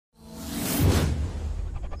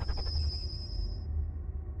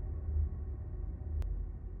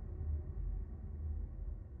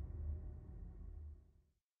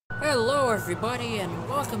everybody, and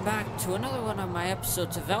welcome back to another one of my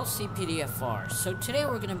episodes of Lcpdfr. So today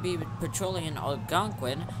we're going to be patrolling in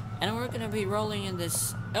Algonquin, and we're going to be rolling in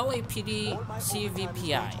this LAPD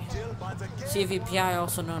CVPI. CVPI,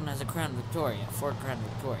 also known as a Crown Victoria, Ford Crown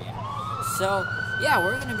Victoria. So, yeah,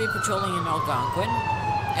 we're going to be patrolling in Algonquin,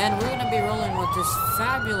 and we're going to be rolling with this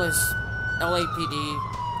fabulous LAPD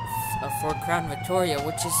Ford Crown Victoria,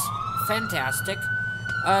 which is fantastic.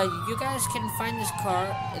 You guys can find this car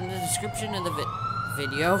in the description of the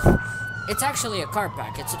video. It's actually a car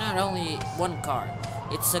pack. It's not only one car.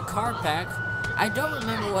 It's a car pack. I don't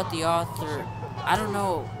remember what the author... I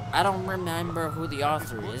don't remember who the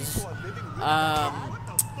author is.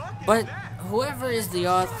 But whoever is the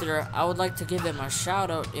author, I would like to give him a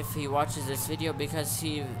shout out if he watches this video, because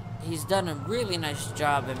he's done a really nice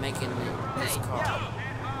job in making this car.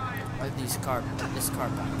 This car pack.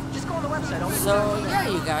 Just go on the website. So yeah,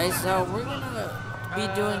 you guys, we're gonna be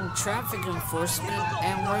doing traffic enforcement,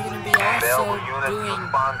 and we're gonna be also doing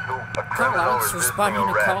call-outs, responding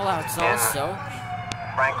to call-outs also,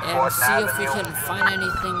 and see if we can find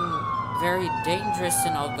anything very dangerous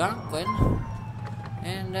in Algonquin.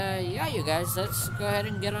 And yeah, you guys, let's go ahead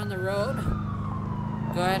and get on the road.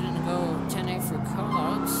 Go ahead and go 10A for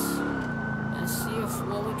call-outs, and see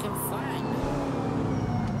what we can find.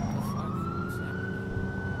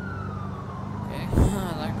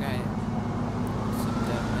 That guy.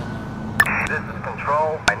 This is control.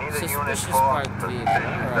 I need a unit for parked vehicle.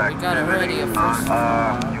 Alright, we got already a first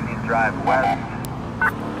you need to drive west.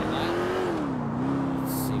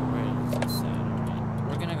 Let's see, where is this at? Alright.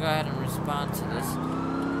 We're gonna go ahead and respond to this.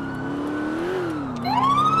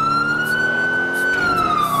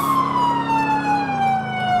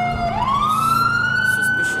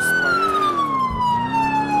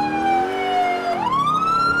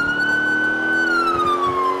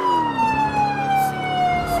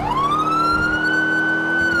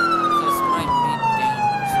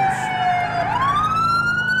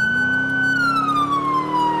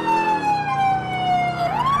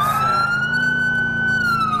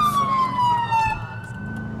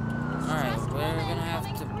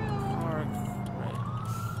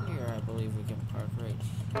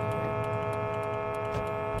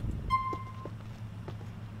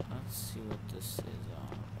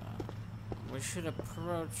 Should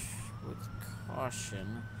approach with caution,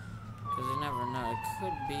 because you never know. It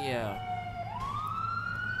could be a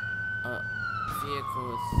vehicle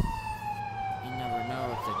with, you never know,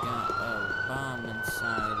 with a bomb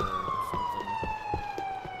inside or something.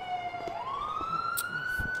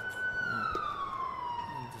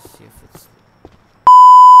 Let me just see if it's...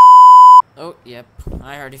 Oh, yep.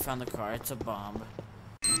 I already found the car. It's a bomb.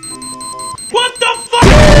 What the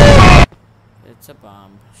fuck? It's a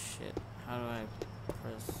bomb. Shit. How do I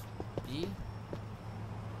press B?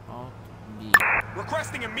 Alt B.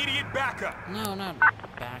 Requesting immediate backup. No, not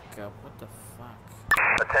backup. What the fuck?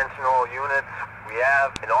 Attention all units. We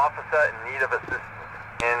have an officer in need of assistance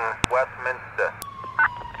in Westminster.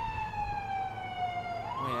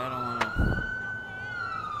 Wait, I don't wanna...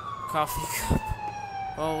 Coffee cup.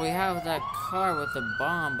 Well, we have that car with the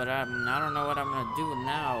bomb, but I don't know what I'm gonna do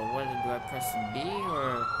now. What do I press B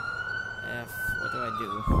or F? What do I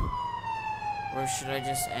do? Or should I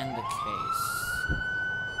just end the case?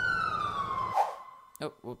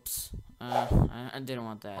 Oh, whoops. I didn't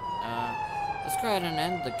want that. Let's go ahead and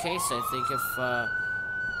end the case, I think,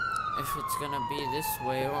 if it's gonna be this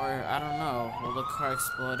way, or, I don't know. Will the car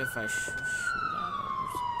explode if I shoot at it or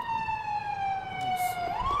something? Let me see.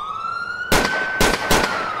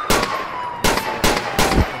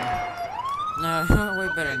 No, we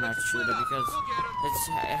better not shoot it, because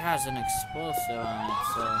it has an explosive on it,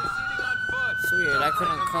 so... It's weird, I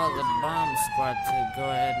couldn't call the bomb squad to go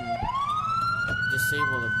ahead and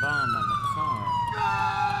disable the bomb on the car.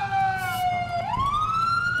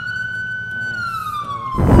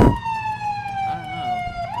 I don't know.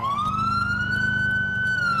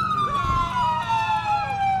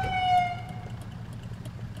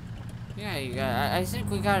 Yeah, you got, I think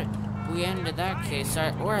we ended that case,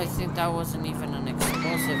 or I think that wasn't even an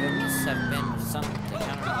explosive. It must have been something. I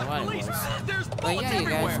don't know what it was. But yeah, you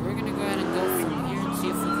guys, we're gonna go ahead and go from here and see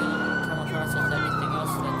if we can come across with anything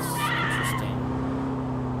else that's interesting.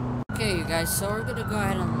 Okay, you guys, so we're gonna go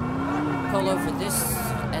ahead and pull over this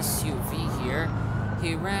SUV here.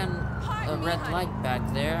 He ran a red light back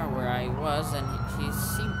there where I was, and he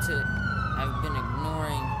seemed to have been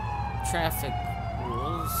ignoring traffic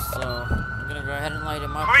rules, so I'm gonna go ahead and light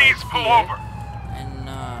him up. Please pull over and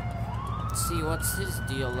see what's his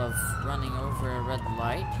deal of running over a red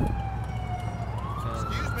light.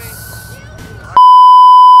 Excuse me.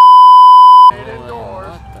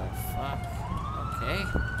 What the fuck?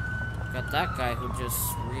 that guy who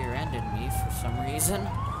just rear-ended me for some reason.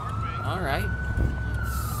 Alright.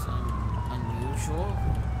 That's unusual.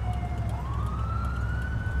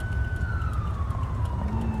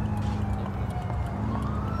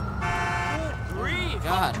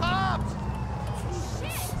 God.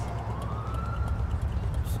 Jesus.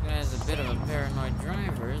 This guy's a bit of a paranoid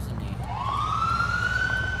driver, isn't he? So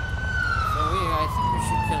I think we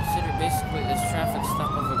should consider basically this traffic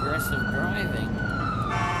stop of aggressive driving.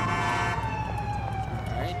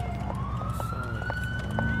 Alright.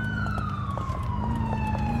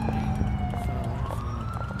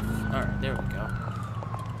 Alright, there we go.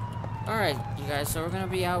 Alright, you guys, so we're gonna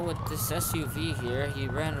be out with this SUV here. He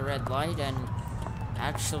ran a red light and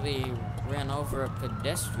actually ran over a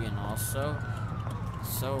pedestrian also.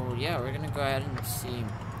 So, yeah, we're gonna go ahead and see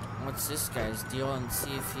what's this guy's deal and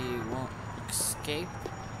see if he won't escape.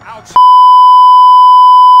 Ouch.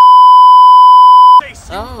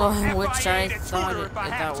 Oh, which I thought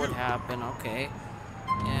that would happen. Okay.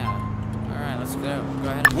 Yeah. Alright, let's go. Go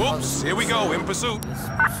ahead and whoops, here we go, in pursuit. This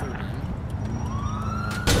pursuit in.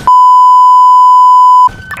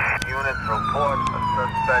 Units report a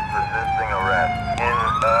suspect resisting arrest in,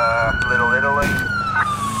 Little Italy.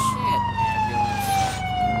 Shit, ambulance.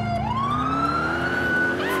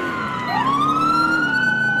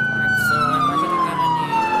 Alright, so am I gonna get any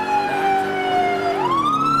backup? Or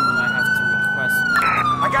do I have to request that?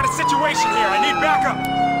 I got a situation here. I need backup.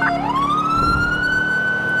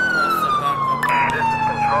 Request a backup. This is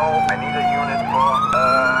Control. I need a unit for,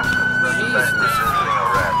 suspect resisting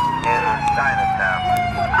arrest in Chinatown.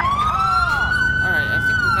 Alright, I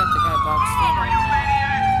think we got the guy boxed in right now.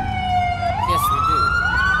 Yes, we do.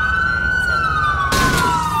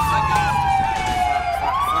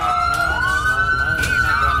 Fuck. No, you're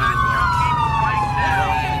not going anywhere.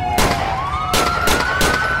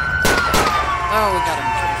 Oh, we got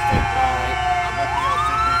him. Alright.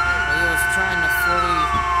 Well, he was trying to flee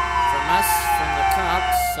from us, from the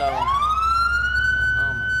cops, so...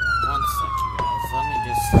 Oh my god, 1 second, guys. Let me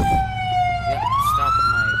just... stop at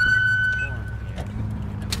my...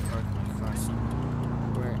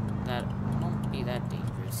 that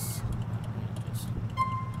dangerous. Just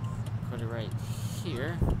put it right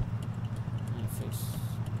here and face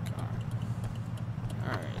the car.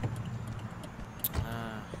 Alright.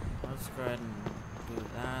 Let's go ahead and do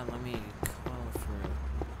that. Let me call for...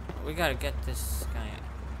 We gotta get this guy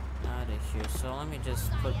out of here. So let me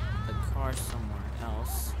just put the car somewhere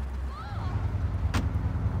else.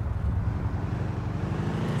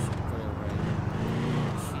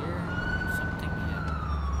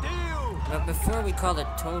 But before we call the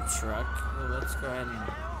tow truck, well, let's go ahead and,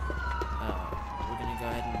 we're gonna go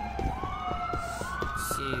ahead and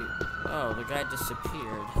see, oh, the guy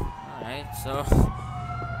disappeared. Alright, so,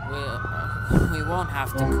 we won't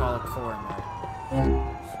have to call a coroner.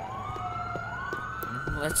 So,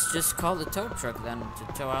 let's just call the tow truck then, to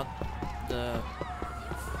tow out the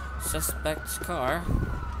suspect's car.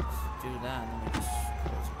 Let's do that, let me just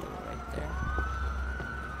close the door right there.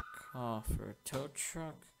 Call for a tow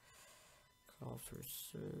truck. Call for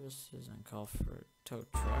services and call for tow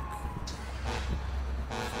truck.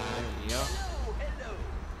 There we go. Hello.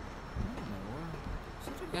 Is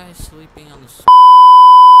that a guy sleeping on the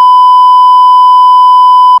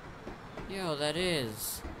Yo, that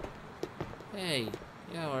is. Hey,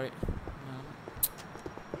 yo, alright. No.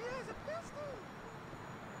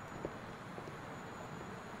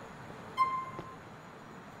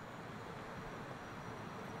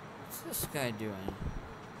 What's this guy doing?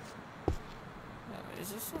 Is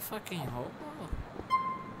this a fucking hobo?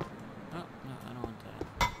 Oh, no, I don't want that.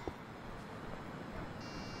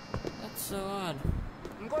 That's so odd.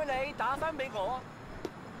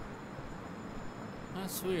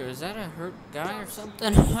 That's weird. Is that a hurt guy or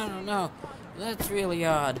something? I don't know. That's really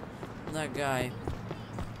odd. That guy.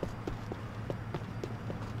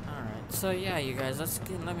 Alright, so yeah, you guys,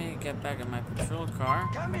 let me get back in my patrol car.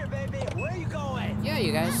 Come here, baby. Where are you going? Yeah,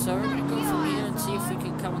 you guys, so we're gonna go from here and see if we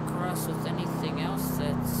can come across with anything else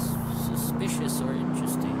that's suspicious or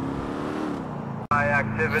interesting.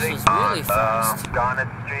 Activity This is really fast. Garnet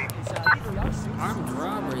Street. Armed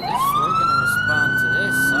robbery. We're gonna respond to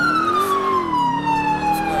this. Obviously.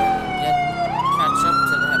 Let's go and catch up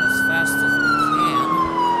to that as fast as we can.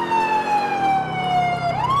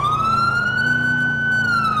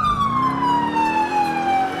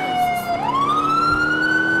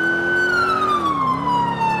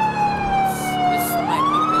 This might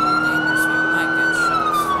be really dangerous. We might get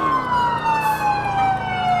shots fired.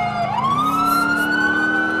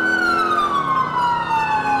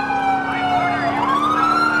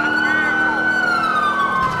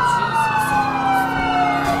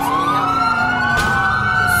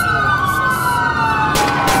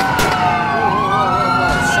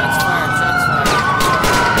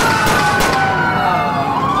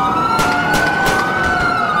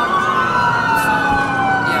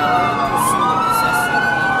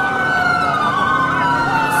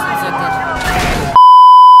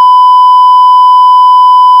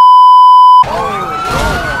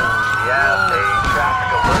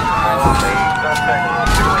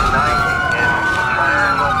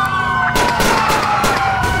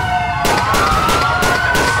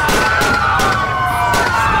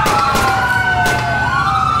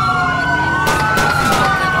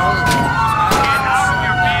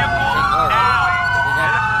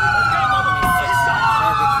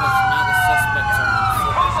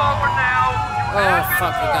 Oh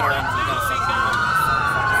fuck, we gotta run. We gotta fucking run.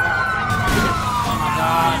 Oh my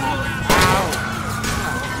god. Ow.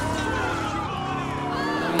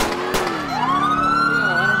 Yo,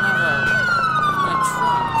 I don't have my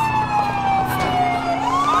truck.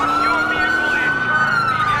 Your vehicle is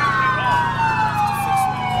currently I have to fix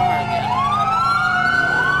my car again.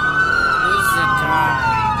 Where's the guy?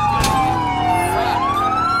 Fuck.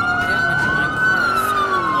 Damage in my car is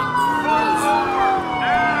like crazy.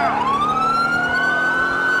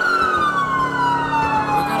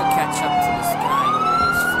 We gotta catch up to this guy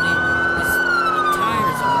here. His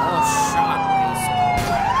tires are all shot, basically.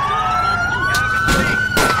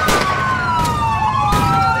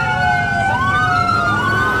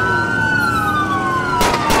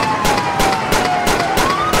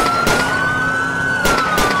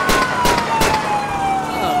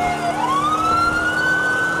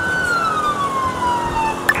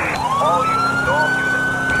 All units,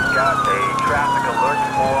 we've got a traffic alert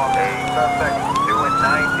for a suspect doing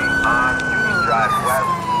 90 on Union Drive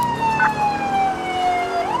West.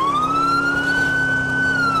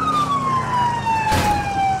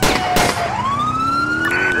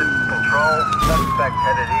 This is Control, suspect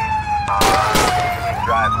headed east on Union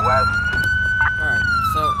Drive West. Alright,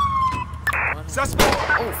 so. Suspect!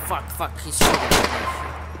 Oh, fuck, he's shooting at me.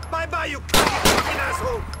 Bye-bye, you fucking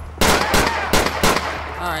asshole!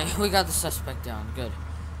 Alright, we got the suspect down. Good.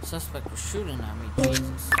 Suspect was shooting at me.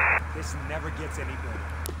 Jesus. This never gets any better.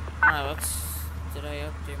 Alright, did I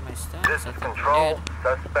update my stats? This I is think I Control, did.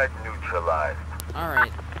 suspect neutralized.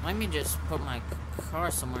 Alright, let me just put my car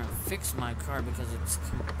somewhere and fix my car because it's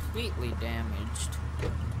completely damaged.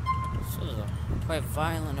 This is quite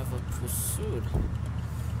violent of a pursuit.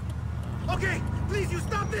 Okay, please, you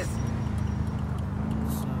stop this!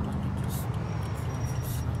 So let me just call for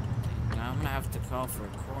something. I'm gonna have to call for a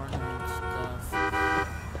coroner and stuff.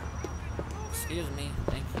 Excuse me,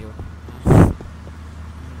 thank you.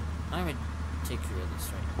 Let me take care of this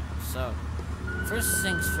right now. So, first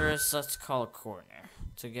things first, let's call a coroner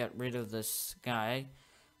to get rid of this guy.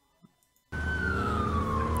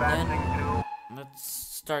 Dispatching to Let's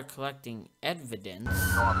start collecting evidence.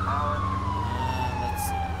 North Holland. Let's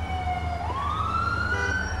see.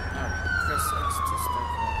 Alright, press X to start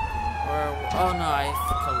collecting. Oh no,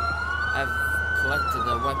 I've collected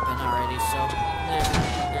the weapon already, so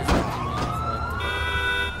there's nothing new collected.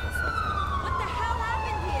 What the hell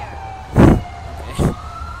happened here? Okay.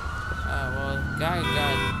 Well, the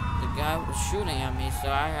guy was shooting at me, so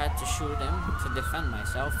I had to shoot him to defend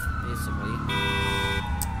myself, basically.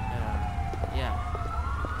 Yeah.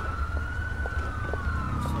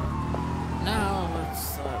 So now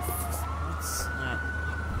let's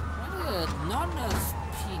not as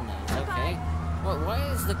peanuts, okay? Well, why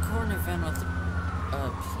is the corner van with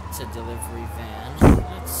a pizza delivery van?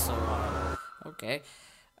 That's so odd. Okay.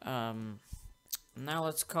 Now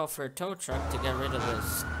let's call for a tow truck to get rid of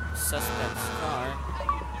this suspect's car.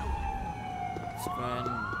 Let's go ahead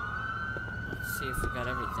and let's see if we got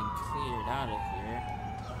everything cleared out of here.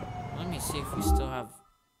 Let me see if we still have.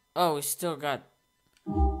 Oh, we still got.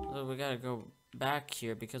 Well, we gotta go back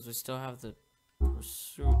here because we still have the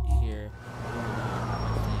pursuit here. I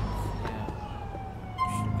think. Yeah. We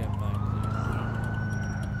should get back there.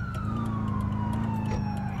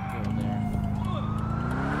 Go there.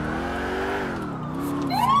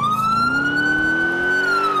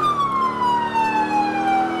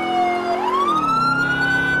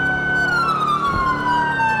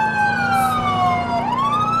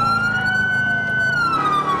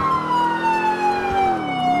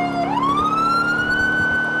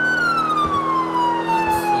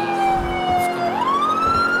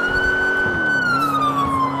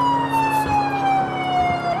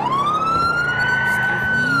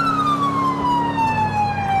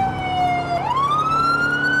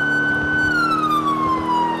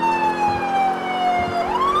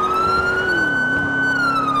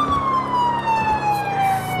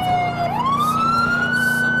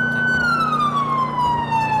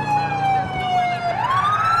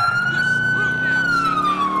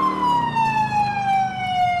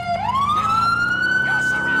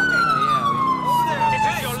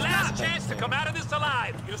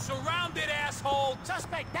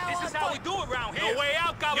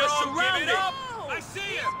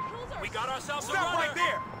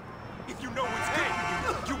 If you know it's good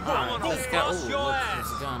for you, you Alright, won't let's go go. across Ooh, your look, ass.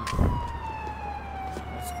 it's done.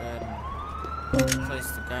 Let's go ahead and place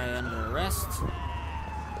the guy under arrest.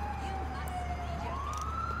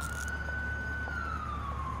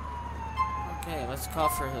 Okay, let's call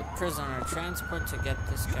for the prisoner transport to get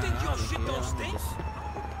this guy out of here. Let me just place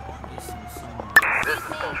him somewhere. This is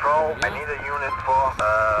Control. I need a unit for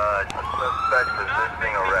A suspect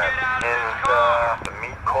resisting arrest. Is the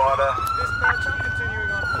meat quarter? Dispatch, I'm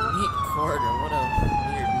continuing on foot. Meat Quarter, what a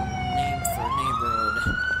weird name for a neighborhood.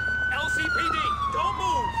 LCPD, don't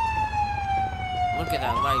move! Look at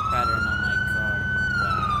that light pattern on my car.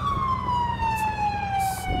 Wow. That's really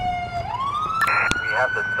nice. We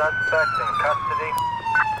have the suspect in custody.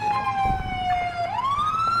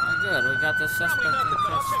 Good, we got the suspect in Nothing,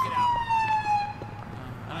 but I'll check custody. it out.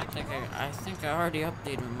 I think I already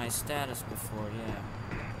updated my status before, yeah.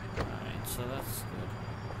 Alright, so that's good.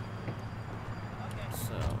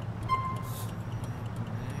 So,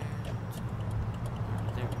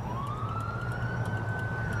 there we go.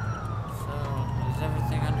 So, is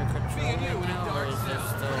everything under control right now, or is there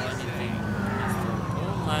still anything?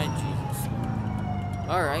 Oh my jeez.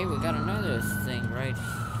 Alright, we got another thing right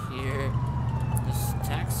here. This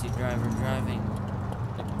taxi driver driving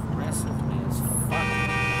aggressively as fuck.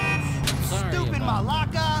 Sorry Stupid about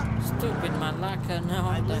Malaka! Stupid Malaka, no.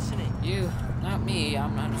 I'm listening. You, not me.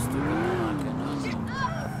 I'm not a stupid Malaka, no.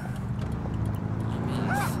 Let me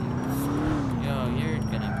see. Yo, you're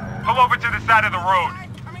gonna Pull over to the side of the road.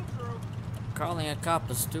 calling a cop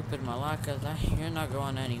a stupid Malaka. You're not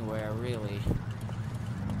going anywhere, really.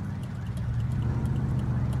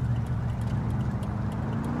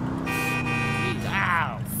 Jeez,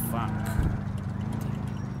 ow, fuck.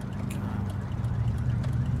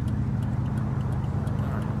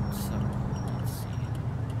 Alright, so let's see.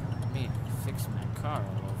 Let me fix my car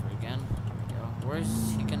all over again. There we go.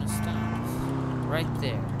 Where's he gonna stop? Right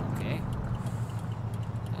there, okay.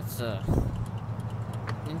 That's a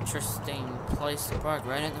interesting place to park,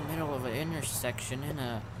 right in the middle of an intersection in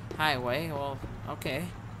a highway. Well, okay.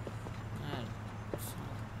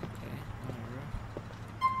 Okay, whatever.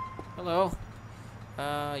 Hello.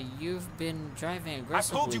 You've been driving I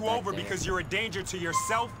aggressively. pulled you back over there. because you're a danger to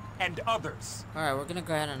yourself and others. Alright, we're gonna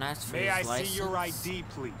go ahead and ask for May his I license. see your ID,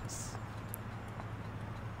 please?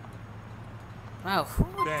 Wow, who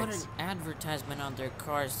would put Thanks. an advertisement on their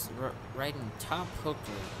cars writing top hooker?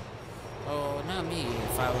 Oh, not me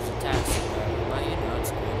if I was a taxi driver, but you know,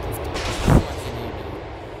 it's Grand Theft Auto. What can you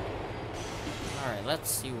do? Alright, let's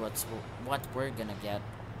see what we're gonna get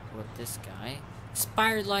with this guy.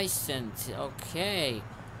 Expired license, okay.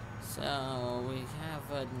 So, we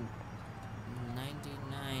have a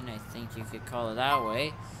 99, I think you could call it that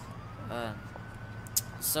way.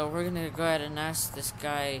 So we're gonna go ahead and ask this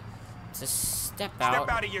guy to step out. Step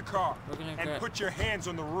out of your car We're gonna and go- put your hands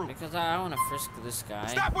on the roof. Because I want to frisk this guy.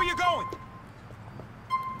 Stop where you're going!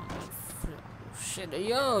 Shit,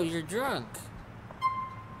 yo, you're drunk.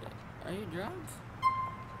 Are you drunk?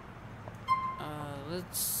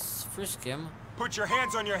 Let's frisk him. Put your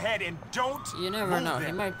hands on your head and don't You never move know. He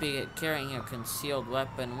them. might be carrying a concealed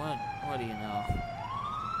weapon. What do you know?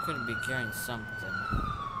 Could be carrying something.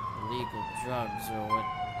 Illegal drugs or what?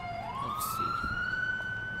 Let's see.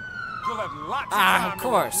 You'll have lots of Ah, time of to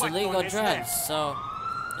course, reflect on illegal this drugs. next. So,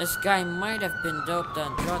 this guy might have been doped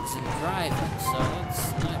on drugs and driving, so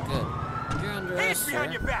that's not good. You're under Hands arrest, behind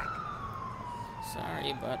sir. your back!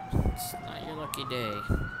 Sorry, but it's not your lucky day.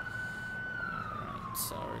 Alright,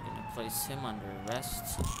 so we're gonna place him under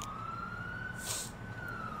arrest.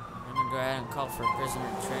 We're gonna go ahead and call for prisoner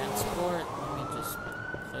transport. Let me just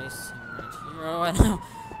place him right here. Oh, I know.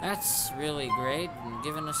 That's really great. And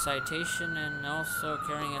given a citation and also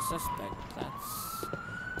carrying a suspect. That's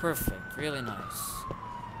perfect. Really nice.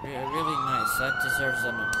 Really nice. That deserves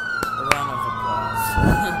a round of applause.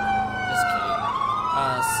 Just kidding.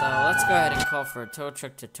 So let's go ahead and call for a tow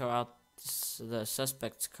truck to tow out the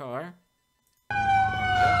suspect's car.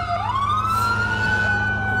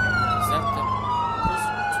 Is that the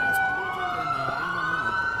prisoner transporter? No, I don't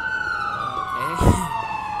know. Okay.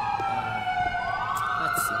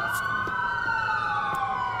 Let's see what's going on.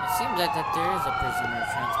 It seems like that there is a prisoner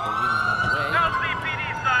transport unit on the way. LCPD,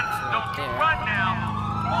 son! Don't you run now!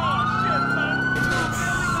 Oh, shit, son!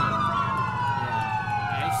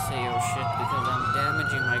 Yeah, I say oh shit because I'm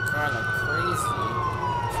damaging my car like crazy.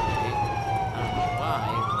 Okay. I don't know why,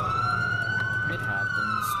 but it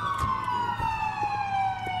happens. What can you do?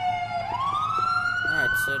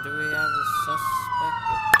 Alright, so do we have a suspect?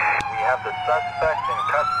 We have the suspect in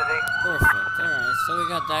custody. Perfect. Alright, so we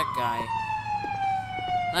got that guy.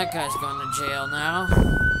 That guy's going to jail now.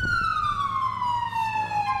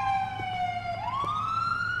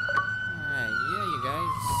 Alright, yeah, you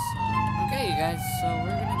guys. Okay, you guys, so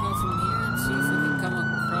we're gonna go from here and see if we can come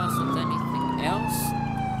across with anything else.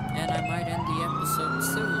 And I might end the episode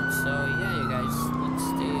soon. So, yeah, you guys, let's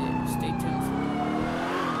stay tuned for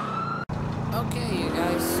more. Okay, you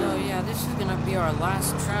guys, so yeah, this is gonna be our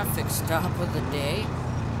last traffic stop of the day.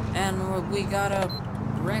 And we got a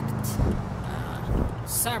wrecked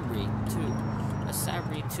Sabri 2. A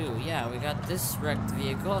Sabri 2. Yeah, we got this wrecked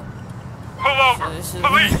vehicle. So this is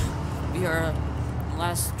gonna be our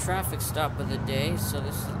last traffic stop of the day. So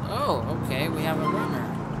this is, oh, okay, we have a runner.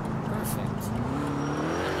 Perfect.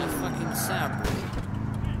 And a fucking Sabri.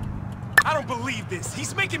 I don't believe this.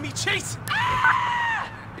 He's making me chase.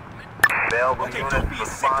 Available Okay, units don't be a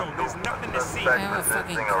respond sicko. There's nothing to see. I suspect have a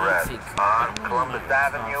fucking resisting arrest coffee cup. on I don't Columbus want a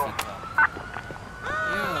Avenue. coffee cup.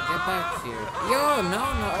 Yo, get back here. Yo, no.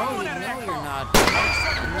 Oh, no, you're not.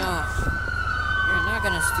 No. You're not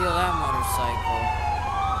gonna steal that motorcycle.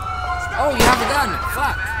 Oh, you have a gun!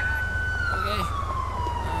 Fuck! Okay.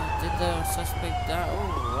 Did the suspect die?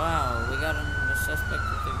 Oh, wow. We got the suspect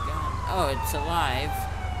with the gun. Oh, it's alive.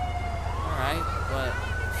 Alright, but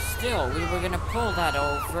still, we were gonna pull that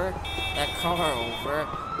car over,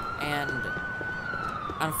 and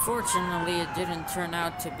unfortunately it didn't turn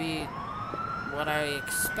out to be what I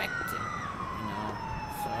expected, you know,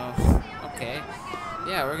 so, okay,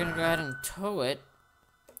 yeah, we're gonna go ahead and tow it,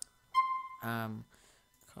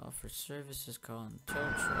 call for services, call on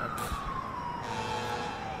tow truck,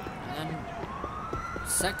 and then,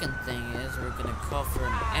 second thing is, we're gonna call for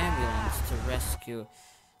an ambulance to rescue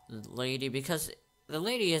the lady, because the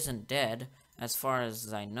lady isn't dead, as far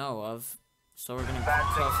as I know of, so we're gonna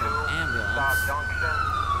call for an ambulance, and I'm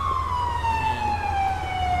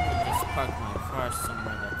gonna just park my car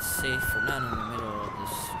somewhere that's safe, or not in the middle of the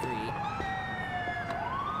street.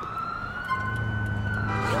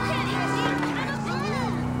 You can't even see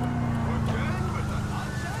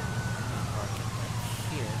Park it right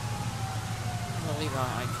here. I believe I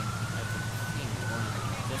can clean one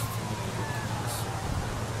just to look at this.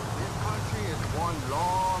 This country is one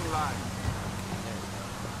long line.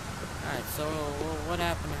 Alright, so what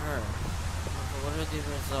happened to her? What are the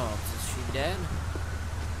results? Is she dead?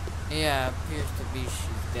 Yeah, appears to be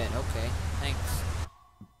she's dead. Okay, thanks.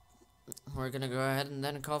 We're gonna go ahead and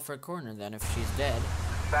then call for a coroner then if she's dead.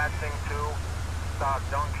 Dispatching to South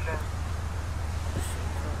Junction.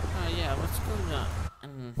 Oh yeah, let's go down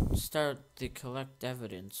and start the collect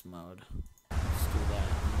evidence mode. Let's do that.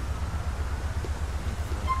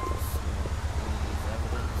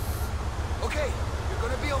 Okay, you're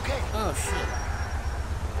gonna be okay. Oh shit.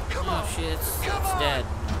 Come Oh on. shit, it's dead.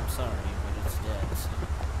 I'm sorry, but it's dead. So.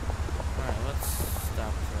 Alright, let's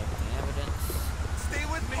stop collecting evidence. Stay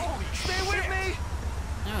with me. Stay with me.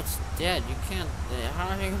 No, it's dead. You can't. How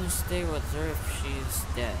are you gonna stay with her if she's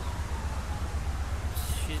dead?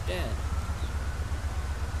 She's dead.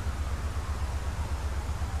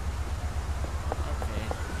 Okay,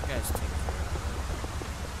 you guys take care of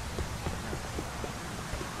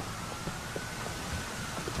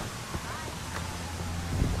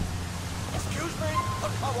Excuse me.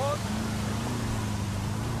 Come on.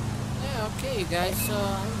 Yeah, okay, you guys, so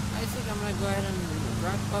I think I'm gonna go ahead and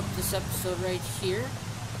wrap up this episode right here.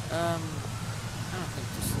 I don't think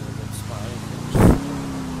this is a good spot.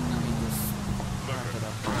 Let me just wrap it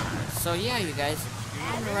up right here. So yeah, you guys,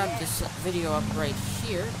 I'm gonna wrap this video up right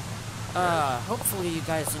here. Hopefully you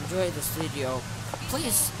guys enjoyed this video.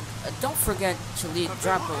 Please, don't forget to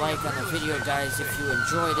drop a like on the video, guys, if you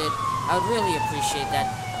enjoyed it. I would really appreciate that.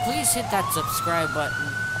 Please hit that subscribe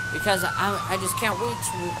button, because I just can't wait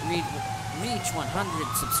to reach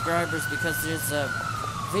 100 subscribers, because there's a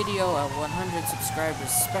video, a 100 subscribers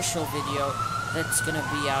special video that's gonna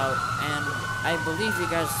be out, and I believe you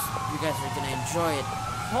guys are gonna enjoy it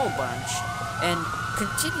a whole bunch. And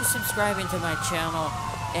continue subscribing to my channel,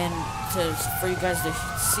 and for you guys to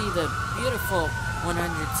see the beautiful 100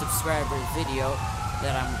 subscribers video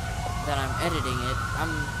that I'm editing it.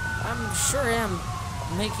 I'm sure I'm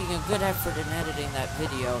making a good effort in editing that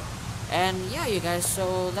video. And yeah, you guys,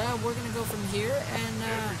 so that we're gonna go from here and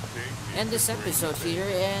end this episode here.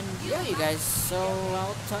 And yeah, you guys, so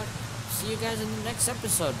see you guys in the next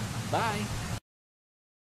episode. Bye.